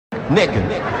Nigga.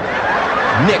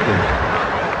 Nigga.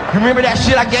 You remember that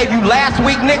shit I gave you last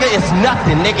week, nigga? It's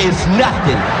nothing, nigga. It's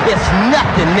nothing. It's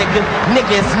nothing, nigga.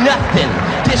 Nigga, it's nothing.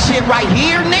 This shit right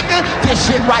here, nigga. This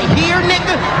shit right here,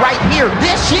 nigga. Right here.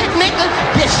 This shit, nigga.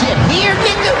 This shit here,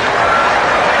 nigga.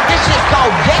 This shit's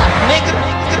called death, nigga.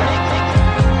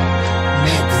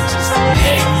 Nigga, just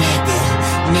nigga, nigga.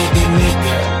 Nigga,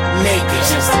 nigga. Nigga,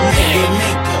 just nigga,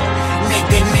 nigga.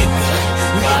 Nigga, nigga.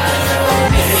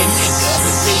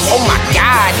 Oh my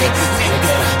God, nigga.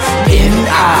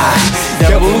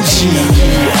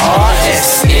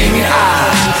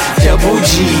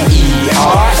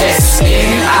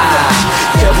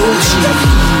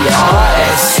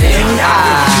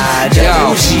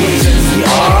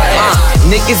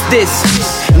 Niggas this,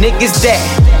 niggas that,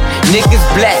 niggas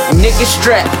black, niggas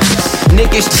strap,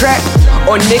 niggas trap,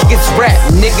 or niggas rap,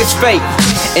 niggas fake,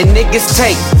 and niggas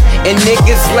take, and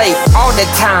niggas late all the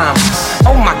time.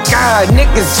 Oh my God,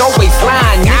 niggas always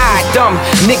lying, niggas dumb.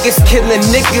 Niggas killing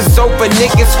niggas over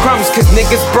niggas crumbs, cause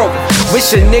niggas broke.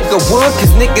 Wish a nigga would, cause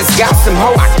niggas got some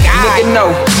hope. Nigga no,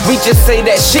 we just say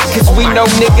that shit cause we know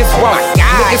niggas won't.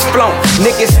 Niggas flaunt,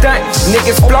 niggas stunt,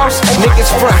 niggas floss, niggas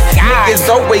front. Niggas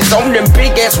always on them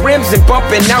big ass rims and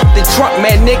bumping out the trunk.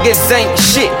 Man, niggas ain't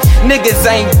shit, niggas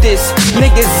ain't this,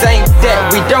 niggas ain't that.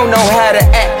 We don't know how to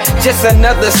act, just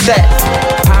another stat.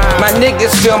 My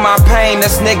niggas feel my pain,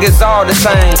 us niggas all the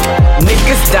same.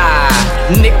 Niggas die,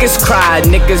 niggas cry,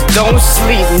 niggas don't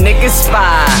sleep, niggas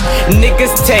spy.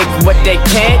 Niggas take what they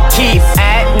can't keep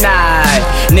at night.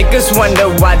 Niggas wonder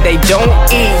why they don't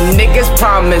eat. Niggas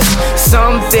promise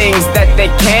some things that they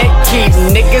can't keep.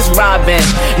 Niggas robbing,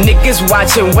 niggas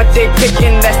watching what they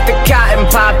picking, that's the cotton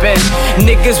popping.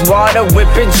 Niggas water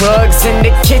whipping, drugs in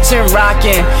the kitchen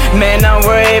rocking. Man, I'm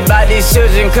worried about these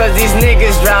children cause these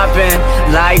niggas dropping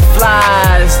like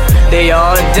flies, they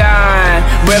all dying.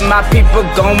 Where my people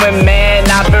going, man?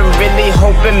 I've been really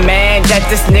hoping, man, that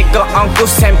this nigga Uncle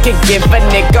Sam can give a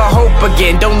nigga hope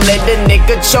again. Don't let the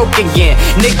nigga choke again.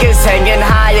 Niggas hanging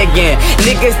high again.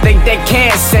 Niggas think they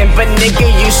can't sin, but nigga,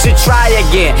 you should try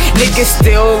again. Niggas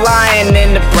still lying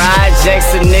in the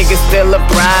projects, so niggas still a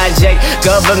project.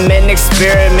 Government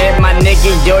experiment, my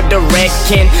nigga, you're direct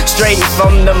kin. Straight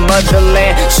from the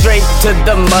motherland, straight to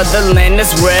the motherland.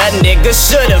 That's where a nigga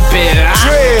should've been.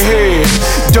 Dreadhead,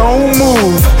 don't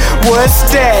move. What's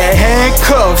that?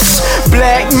 Handcuffs.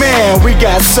 Black man, we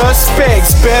got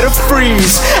suspects. Better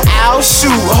freeze. I'll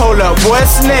shoot. Hold up,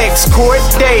 what's next? Court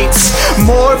dates.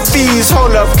 More fees.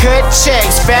 Hold up, cut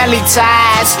checks. Family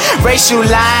ties. Racial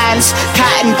lines.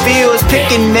 Cotton fields.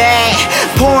 Picking that.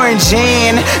 Pouring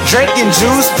gin. Drinking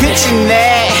juice. Pitching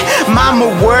that. Mama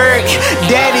work.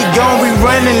 Daddy gon' be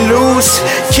running loose.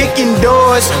 Kicking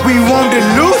doors. We want to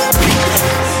loot.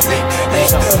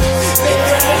 Niggas.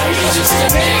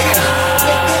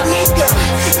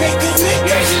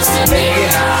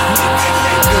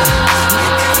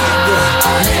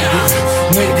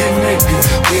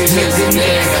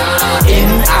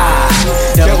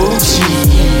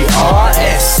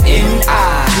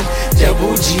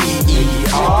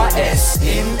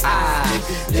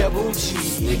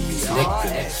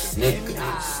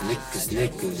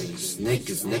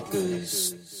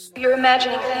 You're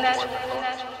imagining things. I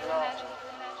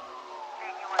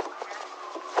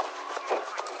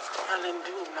didn't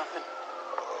do nothing.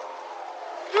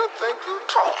 You think you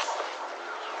tough?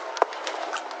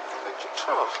 Think you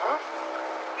tough, huh?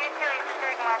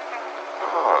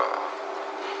 Oh.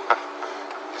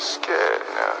 You're scared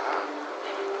now, huh?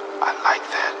 I like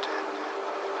that.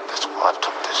 That's why I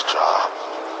took this job.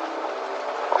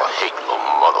 I hate little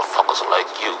motherfuckers like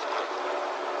you.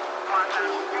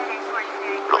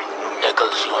 Little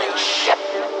niggas, you ain't shit.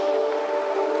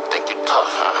 Think you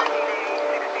tough, huh?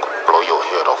 Blow your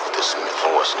head off with this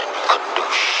influence and you couldn't do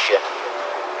shit.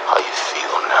 How you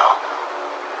feel now?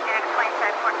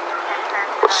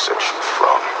 What set you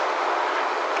from?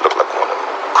 Look like one of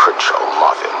them Crenshaw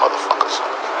Mafia motherfuckers.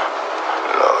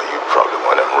 No, you probably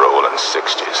one of them rolling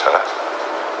 60s, huh?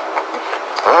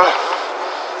 Huh?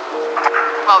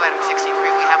 12 Adam 63,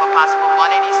 we have a possible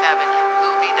 187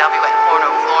 Blue VW at corner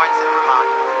of Florence and Vermont.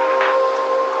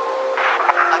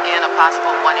 Again, a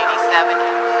possible 187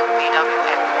 Blue VW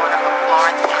at corner of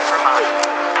Florence and Vermont.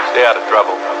 Stay out of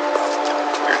trouble.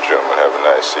 You gentlemen have a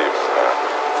nice evening, huh?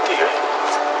 Dear.